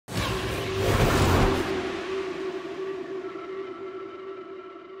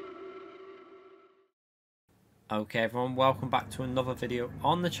Okay everyone, welcome back to another video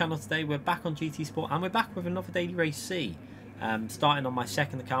on the channel. Today we're back on GT Sport and we're back with another Daily Race C, starting on my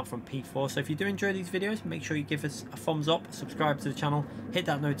second account from P4. So if you do enjoy these videos, make sure you give us a thumbs up, subscribe to the channel, hit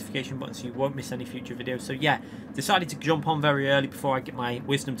that notification button so you won't miss any future videos. So yeah, decided to jump on very early before I get my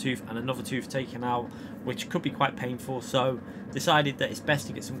wisdom tooth and another tooth taken out, which could be quite painful. So decided that it's best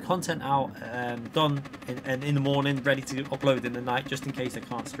to get some content out done in the morning, ready to upload in the night, just in case I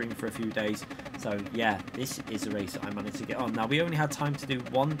can't stream for a few days. So yeah, this is a race that I managed to get on. Now we only had time to do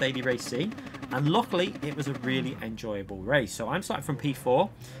one Daily Race C, and luckily it was a really enjoyable race. So I'm starting from P4.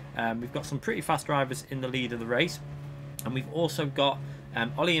 We've got some pretty fast drivers in the lead of the race, and we've also got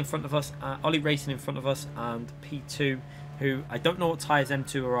Ollie in front of us, Ollie Racing in front of us, and P2, who I don't know what tyres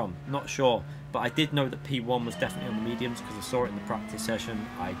M2 are on, not sure, but I did know that P1 was definitely on the mediums because I saw it in the practice session.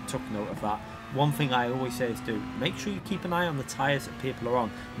 I took note of that. One thing I always say is make sure you keep an eye on the tyres that people are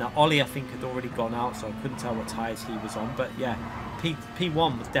on. Now Ollie I think had already gone out, so I couldn't tell what tyres he was on, but yeah,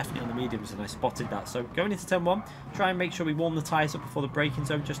 P1 was definitely on the mediums and I spotted that. So going into turn 1, try and make sure we warm the tyres up before the braking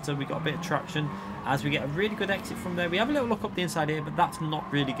zone, just so we got a bit of traction as we get a really good exit from there. We have a little look up the inside here, but that's not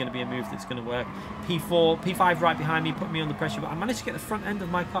really going to be a move that's going to work. P5 right behind me, put me under pressure, but I managed to get the front end of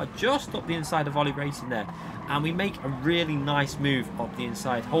my car just up the inside of Ollie Racing there, and we make a really nice move up the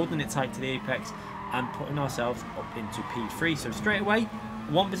inside, holding it tight to the apex and putting ourselves up into P3. So straight away,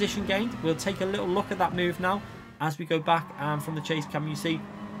 one position gained. We'll take a little look at that move now as we go back, and from the chase cam you see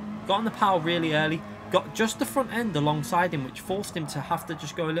got on the power really early, got just the front end alongside him, which forced him to have to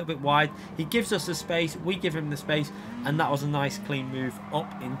just go a little bit wide. He gives us the space, we give him the space, and that was a nice clean move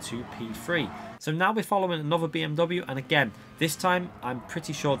up into P3. So now we're following another BMW, and again this time I'm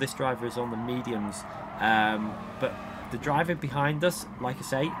pretty sure this driver is on the mediums, but the driver behind us, like I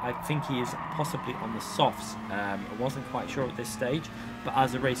say, I think he is possibly on the softs. I wasn't quite sure at this stage, but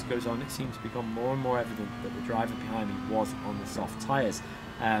as the race goes on, it seems to become more and more evident that the driver behind me was on the soft tyres.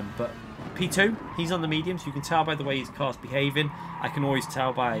 But P2, he's on the mediums. You can tell by the way his car's behaving. I can always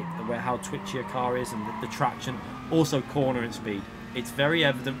tell by how twitchy a car is and the traction. Also cornering speed. It's very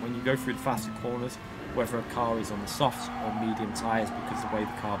evident when you go through the faster corners whether a car is on the softs or medium tyres because of the way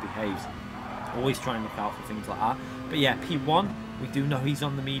the car behaves. Always try and look out for things like that. But yeah, P1, we do know he's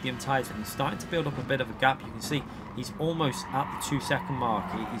on the medium tyres and he's starting to build up a bit of a gap. You can see he's almost at the 2-second mark.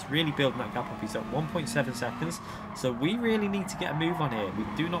 He's really building that gap up. He's at 1.7 seconds. So we really need to get a move on here. We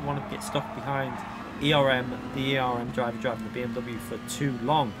do not want to get stuck behind the ERM driver driving the BMW for too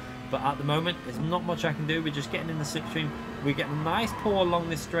long. But at the moment, there's not much I can do. We're just getting in the slipstream. We're getting a nice pull along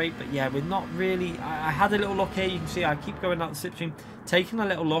this straight. But yeah, we're not really... I had a little look here. You can see I keep going out the slipstream, taking a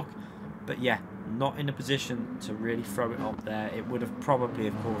little look. But yeah, not in a position to really throw it up there. It would have probably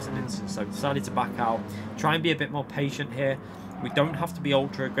caused an incident. So decided to back out, try and be a bit more patient here. We don't have to be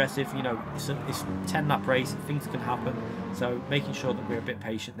ultra aggressive. You know, it's a 10-lap race. Things can happen. So making sure that we're a bit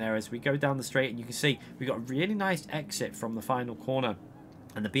patient there as we go down the straight. And you can see we got a really nice exit from the final corner.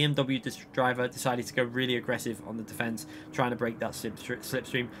 And the BMW driver decided to go really aggressive on the defense, trying to break that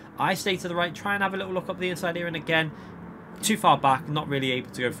slipstream. I stay to the right, try and have a little look up the inside here, and again, too far back, not really able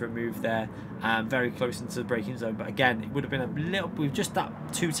to go for a move there, very close into the braking zone. But again, it would have been a little, with just that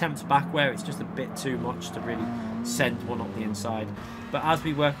 2 tenths back where it's just a bit too much to really send one up the inside. But as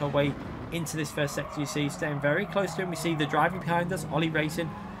we work our way into this first sector, you see staying very close to him. We see the driver behind us, Ollie Racing,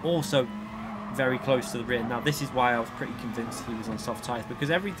 also very close to the rear. Now this is why I was pretty convinced he was on soft tyres,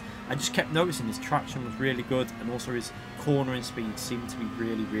 because I just kept noticing his traction was really good, and also his cornering speed seemed to be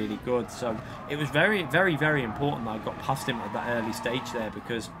really good. So it was very important that I got past him at that early stage there,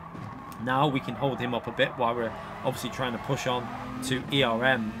 because now we can hold him up a bit while we're obviously trying to push on to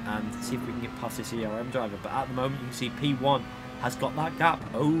ERM and see if we can get past this ERM driver. But at the moment you can see P1 has got that gap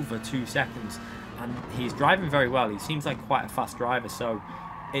over 2 seconds, and he's driving very well. He seems like quite a fast driver, so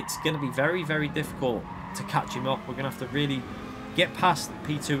it's going to be very difficult to catch him up. We're going to have to really get past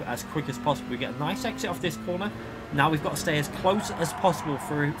P2 as quick as possible. We get a nice exit off this corner. Now we've got to stay as close as possible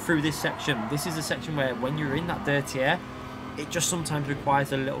through this section. This is a section where when you're in that dirty air, it just sometimes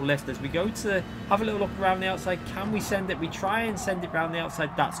requires a little lift. As we go to have a little look around the outside, can we send it? We try and send it around the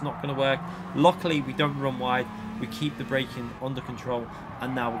outside. That's not going to work. Luckily, we don't run wide. We keep the braking under control,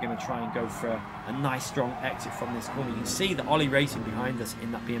 and now we're going to try and go for a nice strong exit from this corner. You can see that Ollie Racing behind us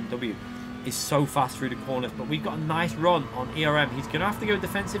in that BMW is so fast through the corners, but we've got a nice run on ERM. He's going to have to go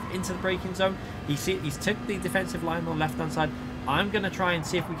defensive into the braking zone. He's took the defensive line on the left hand side. I'm going to try and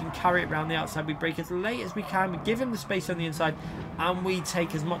see if we can carry it around the outside. We brake as late as we can, we give him the space on the inside, and we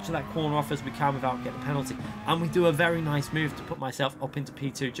take as much of that corner off as we can without getting a penalty. And we do a very nice move to put myself up into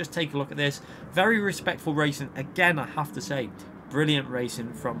P2. Just take a look at this. Very respectful racing. Again, I have to say, brilliant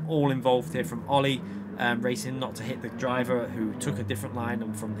racing from all involved here, from Ollie, racing, not to hit the driver who took a different line,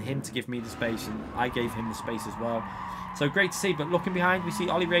 and from him to give me the space, and I gave him the space as well. So great to see. But looking behind, we see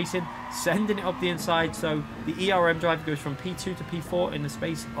Ollie Racing sending it up the inside. So the ERM driver goes from P2 to P4 in the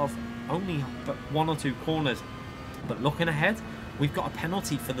space of only but 1 or 2 corners. But looking ahead, we've got a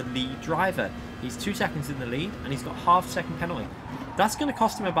penalty for the lead driver. He's 2 seconds in the lead, and he's got half second penalty. That's going to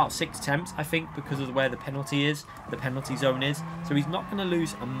cost him about 6 temps, I think, because of where the penalty is, the penalty zone is. So he's not going to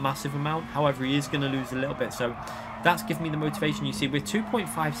lose a massive amount. However, he is going to lose a little bit. So that's given me the motivation. You see, we're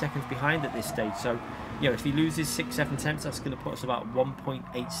 2.5 seconds behind at this stage. So, you know, if he loses 6-7 temps, that's going to put us about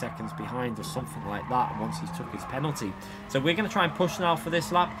 1.8 seconds behind or something like that once he's took his penalty. So we're going to try and push now for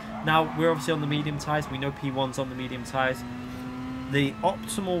this lap. Now, we're obviously on the medium tyres. We know P1's on the medium tyres. The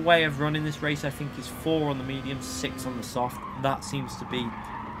optimal way of running this race, I think, is 4 on the medium, 6 on the soft. That seems to be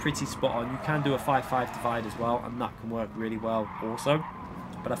pretty spot on. You can do a 5-5 divide as well, and that can work really well also.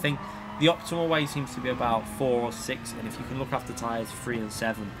 But I think the optimal way seems to be about 4 or 6, and if you can look after tyres, 3 and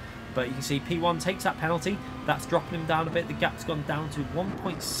 7. But you can see P1 takes that penalty. That's dropping him down a bit. The gap's gone down to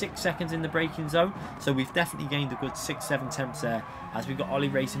 1.6 seconds in the braking zone. So we've definitely gained a good 6-7 temps there, as we've got Ollie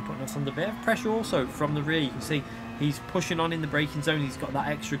Racing putting us under a bit of pressure also from the rear. You can see he's pushing on in the braking zone. He's got that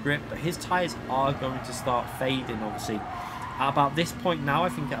extra grip, but his tyres are going to start fading, obviously. At about this point now, I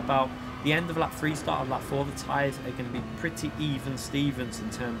think at about the end of lap 3, start of lap 4, the tyres are going to be pretty even Stevens in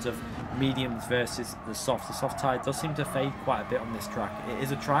terms of mediums versus the soft. The soft tyre does seem to fade quite a bit on this track. It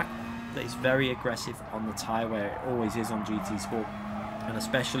is a track that is very aggressive on the tyre wear. It always is on GT Sport, and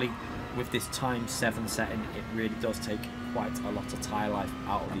especially with this time 7 setting, it really does take quite a lot of tyre life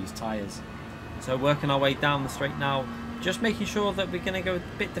out of these tyres. So working our way down the straight now, just making sure that we're going to go a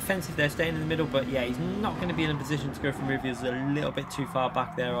bit defensive there, staying in the middle. But yeah, he's not going to be in a position to go for move. He's a little bit too far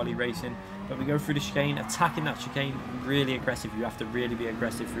back there, Ollie Racing. But we go through the chicane, attacking that chicane, really aggressive. You have to really be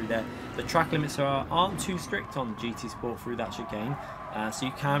aggressive through there. The track limits aren't too strict on GT Sport through that chicane. So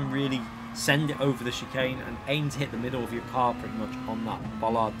you can really send it over the chicane and aim to hit the middle of your car pretty much on that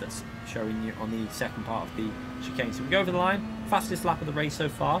bollard that's showing you on the second part of the chicane. So we go over the line, fastest lap of the race so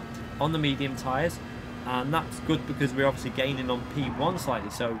far on the medium tyres. And that's good because we're obviously gaining on P1 slightly.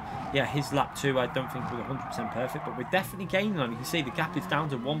 So yeah, his lap 2 I don't think was 100% perfect, but we're definitely gaining on. You can see the gap is down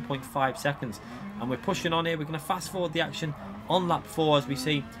to 1.5 seconds, and we're pushing on here. We're going to fast forward the action on lap 4 as we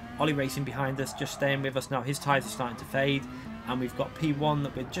see Ollie Racing behind us, just staying with us now. His tyres are starting to fade, and we've got P1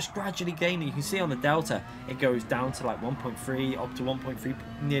 that we're just gradually gaining. You can see on the delta it goes down to like 1.3, up to 1.3,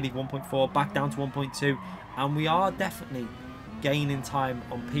 nearly 1.4, back down to 1.2, and we are definitely gaining time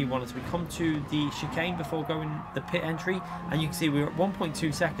on P1 as we come to the chicane before going the pit entry, and you can see we're at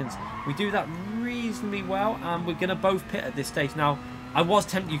 1.2 seconds. We do that reasonably well, and we're going to both pit at this stage. Now, I was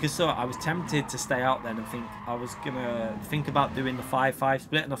tempted, you can see I was tempted to stay out then and think I was going to think about doing the 5-5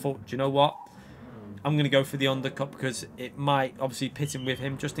 split, and I thought, do you know what? I'm going to go for the undercut because it might obviously pit him with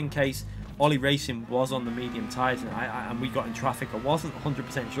him just in case Ollie Racing was on the medium tyres and we got in traffic. I wasn't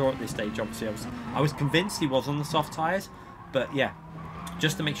 100% sure at this stage, obviously. I was convinced he was on the soft tyres. But yeah,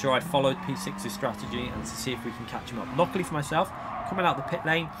 just to make sure I followed P6's strategy and to see if we can catch him up. Luckily for myself, coming out the pit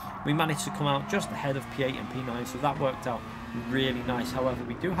lane, we managed to come out just ahead of P8 and P9, so that worked out really nice. However,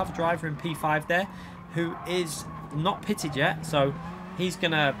 we do have a driver in P5 there who is not pitted yet, so he's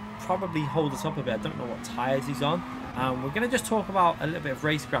going to probably hold us up a bit. I don't know what tyres he's on. We're going to just talk about a little bit of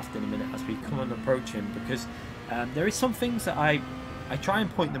racecraft in a minute as we come and approach him, because there is some things that I try and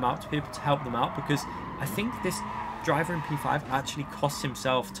point them out to people to help them out, because I think this driver in P5 actually costs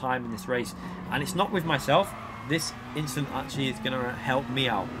himself time in this race, and it's not with myself. This incident actually is going to help me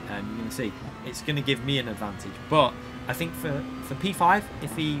out, and you're going to see it's going to give me an advantage. But I think for P5,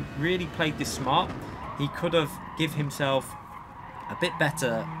 if he really played this smart, he could have give himself a bit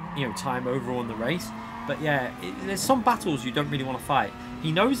better, you know, time overall in the race. But yeah, there's some battles you don't really want to fight.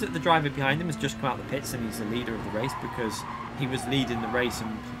 He knows that the driver behind him has just come out the pits and he's the leader of the race because he was leading the race,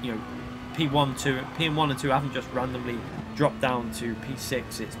 and you know, P1 and 2 haven't just randomly dropped down to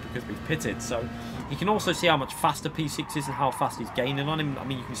P6, it's because we've pitted. So you can also see how much faster P6 is and how fast he's gaining on him. I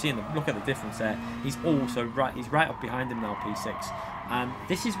mean, you can see look at the difference there. He's right up behind him now, P6. And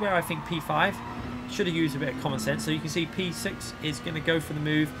this is where I think P5 should have used a bit of common sense. So you can see P6 is going to go for the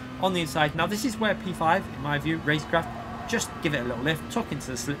move on the inside. Now this is where P5, in my view, racecraft, just give it a little lift, tuck into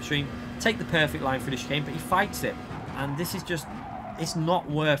the slipstream, take the perfect line through the chicane, but he fights it. And this is just, it's not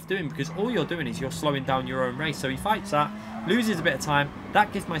worth doing because all you're doing is you're slowing down your own race. So he fights that, loses a bit of time.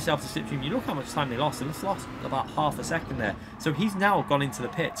 That gives myself the slipstream. You look how much time they lost, and it's lost about half a second there. So he's now gone into the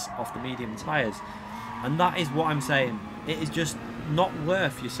pits off the medium tyres. And that is what I'm saying. It is just not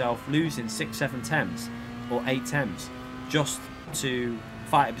worth yourself losing 6-7 temps or 8 temps just to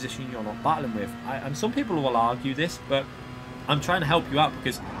fighter position you're not battling with. And some people will argue this, but I'm trying to help you out,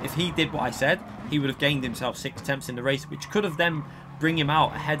 because if he did what I said, he would have gained himself 6 attempts in the race, which could have then bring him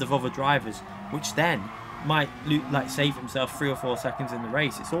out ahead of other drivers, which then might like save himself 3 or 4 seconds in the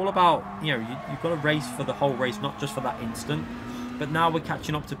race. It's all about, you know, you've got to race for the whole race, not just for that instant. But now we're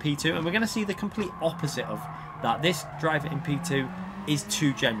catching up to P2, and we're going to see the complete opposite of that. This driver in P2 is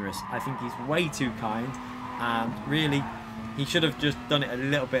too generous. I think he's way too kind, and really he should have just done it a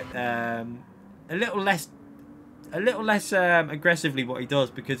little bit a little less aggressively what he does,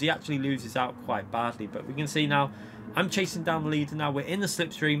 because he actually loses out quite badly. But we can see now I'm chasing down the leader. Now we're in the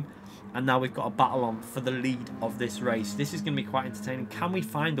slipstream, and now we've got a battle on for the lead of this race. This is going to be quite entertaining. Can we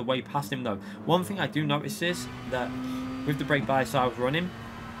find a way past him though? One thing I do notice is that with the brake bias I was running,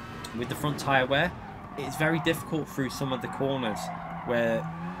 with the front tyre wear, it's very difficult through some of the corners where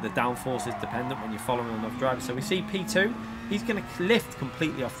the downforce is dependent when you're following enough drivers. So we see P2, he's going to lift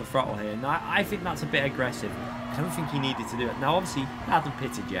completely off the throttle here. Now I think that's a bit aggressive. I don't think he needed to do it. Now obviously he hadn't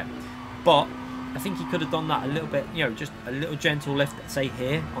pitted yet, but I think he could have done that a little bit, you know, just a little gentle lift, say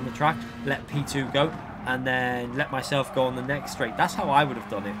here on the track, let P2 go, and then let myself go on the next straight. That's how I would have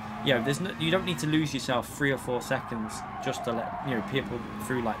done it. You know, you don't need to lose yourself 3 or 4 seconds just to let, you know, people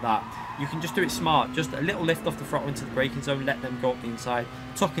through like that. You can just do it smart, just a little lift off the throttle into the braking zone, let them go up the inside,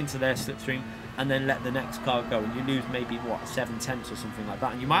 tuck into their slipstream, and then let the next car go, and you lose maybe what, 7 tenths or something like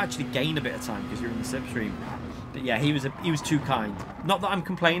that, and you might actually gain a bit of time because you're in the slipstream. But yeah, he was too kind. Not that I'm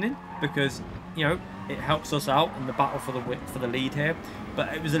complaining, because, you know, it helps us out in the battle for the lead here,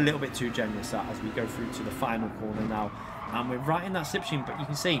 but it was a little bit too generous that as we go through to the final corner now, and we're right in that slipstream. But you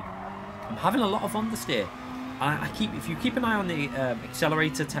can see I'm having a lot of understeer. If you keep an eye on the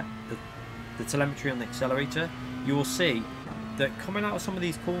accelerator, the telemetry on the accelerator, you will see that coming out of some of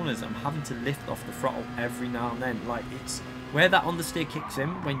these corners, I'm having to lift off the throttle every now and then. Like, it's where that understeer kicks in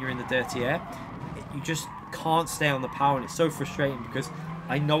when you're in the dirty air. You just can't stay on the power, and it's so frustrating because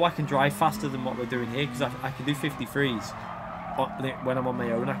I know I can drive faster than what we're doing here, because I can do 53s when I'm on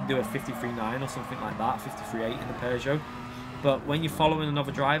my own. I can do a 53.9 or something like that, 53.8 in the Peugeot. But when you're following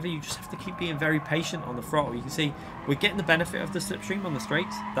another driver, you just have to keep being very patient on the throttle. You can see we're getting the benefit of the slipstream on the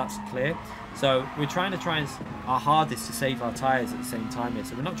straights, that's clear. So we're trying our hardest to save our tyres at the same time here.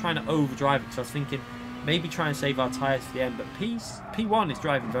 So we're not trying to overdrive it, because I was thinking maybe try and save our tyres for the end. But P1 is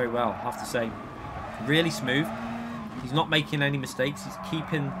driving very well, I have to say. Really smooth. He's not making any mistakes. He's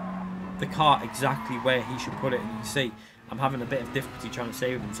keeping the car exactly where he should put it. And you can see I'm having a bit of difficulty trying to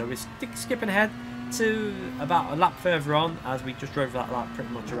save him. So we're skipping ahead to about a lap further on, as we just drove that lap pretty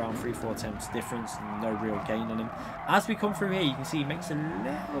much around 3-4 tenths difference, and no real gain on him. As we come through here, you can see he makes a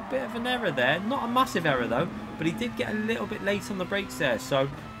little bit of an error there. Not a massive error though, but he did get a little bit late on the brakes there. So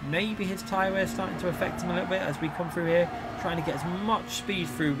maybe his tyre wear is starting to affect him a little bit as we come through here, trying to get as much speed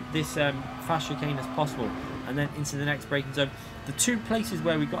through this fast chicane as possible, and then into the next braking zone. The two places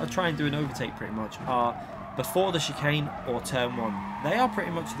where we've got to try and do an overtake pretty much are before the chicane or turn 1. They are pretty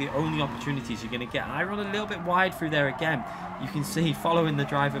much the only opportunities you're going to get. I run a little bit wide through there again. You can see following the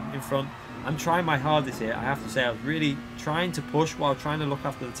driver in front. I'm trying my hardest here. I have to say I was really trying to push while trying to look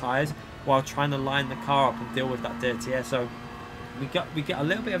after the tyres, while trying to line the car up and deal with that dirty air. So we get a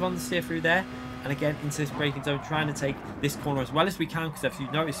little bit of understeer through there, and again into this braking zone, trying to take this corner as well as we can, because if you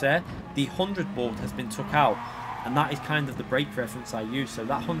notice there, the 100 board has been took out, and that is kind of the brake reference I use. So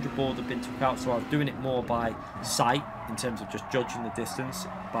that 100 board had been took out, so I was doing it more by sight in terms of just judging the distance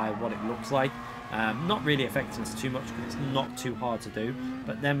by what it looks like. Not really affecting us too much because it's not too hard to do.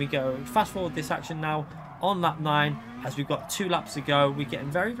 But then we go fast forward this action now on lap 9, as we've got 2 laps to go. We're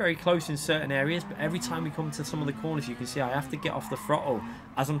getting very, very close in certain areas, but every time we come to some of the corners, you can see I have to get off the throttle.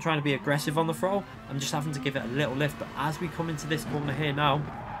 As I'm trying to be aggressive on the throttle, I'm just having to give it a little lift. But as we come into this corner here now,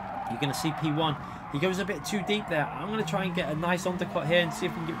 you're going to see P1. He goes a bit too deep there. I'm going to try and get a nice undercut here and see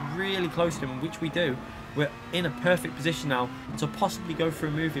if we can get really close to him, which we do. We're in a perfect position now to possibly go for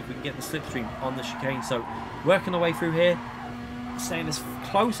a move if we can get the slipstream on the chicane. So working our way through here, staying as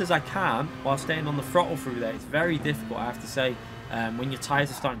close as I can while staying on the throttle through there. It's very difficult, I have to say, when your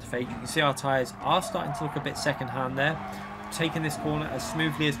tyres are starting to fade. You can see our tyres are starting to look a bit second hand there. Taking this corner as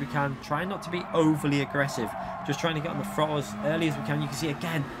smoothly as we can, trying not to be overly aggressive, just trying to get on the throttle as early as we can. You can see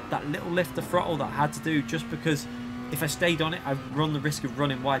again that little lift of throttle that I had to do, just because if I stayed on it, I run the risk of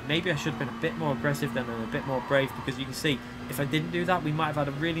running wide. Maybe I should have been a bit more aggressive then and a bit more brave, because you can see if I didn't do that, we might have had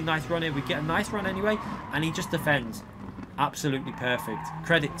a really nice run here. We get a nice run anyway, and he just defends absolutely perfect.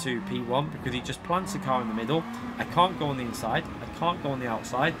 Credit to P1, because he just plants the car in the middle. I can't go on the inside, I can't go on the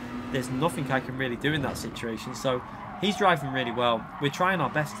outside. There's nothing I can really do in that situation, so He's driving really well. We're trying our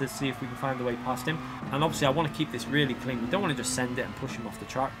best to see if we can find a way past him. And obviously I want to keep this really clean. We don't want to just send it and push him off the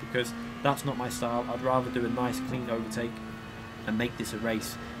track, because that's not my style. I'd rather do a nice clean overtake and make this a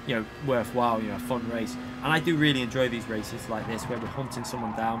race, you know, worthwhile, you know, a fun race. And I do really enjoy these races like this, where we're hunting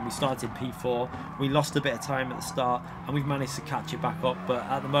someone down. We started P4, we lost a bit of time at the start, and we've managed to catch it back up. But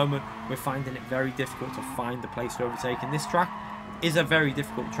at the moment, we're finding it very difficult to find the place to overtake. And this track is a very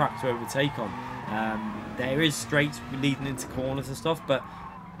difficult track to overtake on. There is straights leading into corners and stuff, but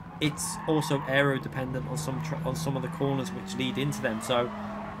it's also aero dependent on some of the corners which lead into them. So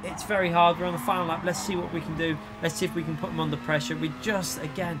it's very hard. We're on the final lap. Let's see what we can do. Let's see if we can put them under pressure. We just,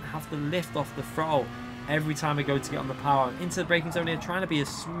 again, have to lift off the throttle every time I go to get on the power. Into the braking zone here, trying to be as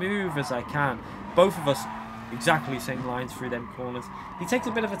smooth as I can. Both of us exactly the same lines through them corners. He takes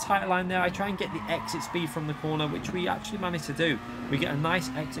a bit of a tighter line there. I try and get the exit speed from the corner, which we actually managed to do. We get a nice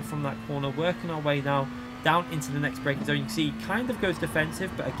exit from that corner, working our way now down into the next braking zone. You can see he kind of goes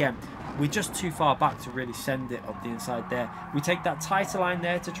defensive, but again, we're just too far back to really send it up the inside there. We take that tighter line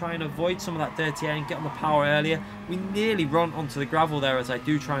there to try and avoid some of that dirty air and get on the power earlier. We nearly run onto the gravel there, as I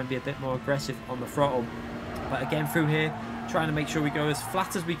do try and be a bit more aggressive on the throttle. But again, through here, trying to make sure we go as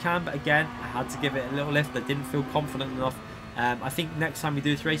flat as we can. But again, I had to give it a little lift. I didn't feel confident enough. I think next time we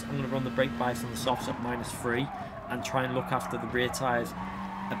do this race, I'm going to run the brake bias on the softs at -3 and try and look after the rear tyres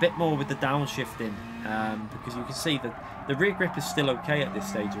a bit more with the downshifting, because you can see that the rear grip is still okay at this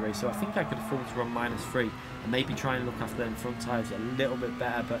stage of the race, so I think I could afford to run -3 and maybe try and look after them front tyres a little bit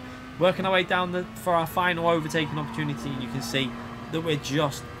better. But working our way down for our final overtaking opportunity, you can see that we're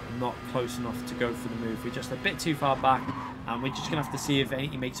just not close enough to go for the move. We're just a bit too far back, and we're just going to have to see if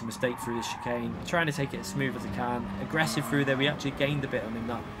he makes a mistake through this chicane. Trying to take it as smooth as I can. Aggressive through there. We actually gained a bit on him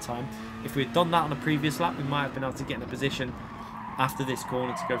that time. If we had done that on a previous lap, we might have been able to get in a position after this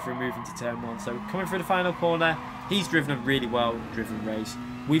corner to go for a move into turn 1. So coming through the final corner, he's driven a really well driven race.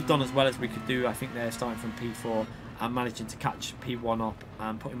 We've done as well as we could do. I think they're starting from P4 and managing to catch P1 up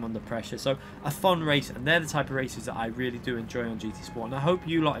and put him under pressure. So a fun race, and they're the type of races that I really do enjoy on GT Sport, and I hope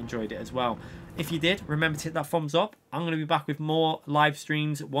you lot enjoyed it as well. If you did, remember to hit that thumbs up. I'm going to be back with more live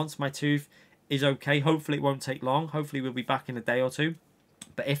streams once my tooth is okay. Hopefully it won't take long. Hopefully we'll be back in a day or two.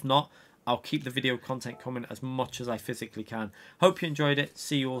 But if not, I'll keep the video content coming as much as I physically can. Hope you enjoyed it.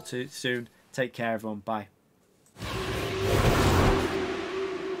 See you all too soon. Take care, everyone. Bye.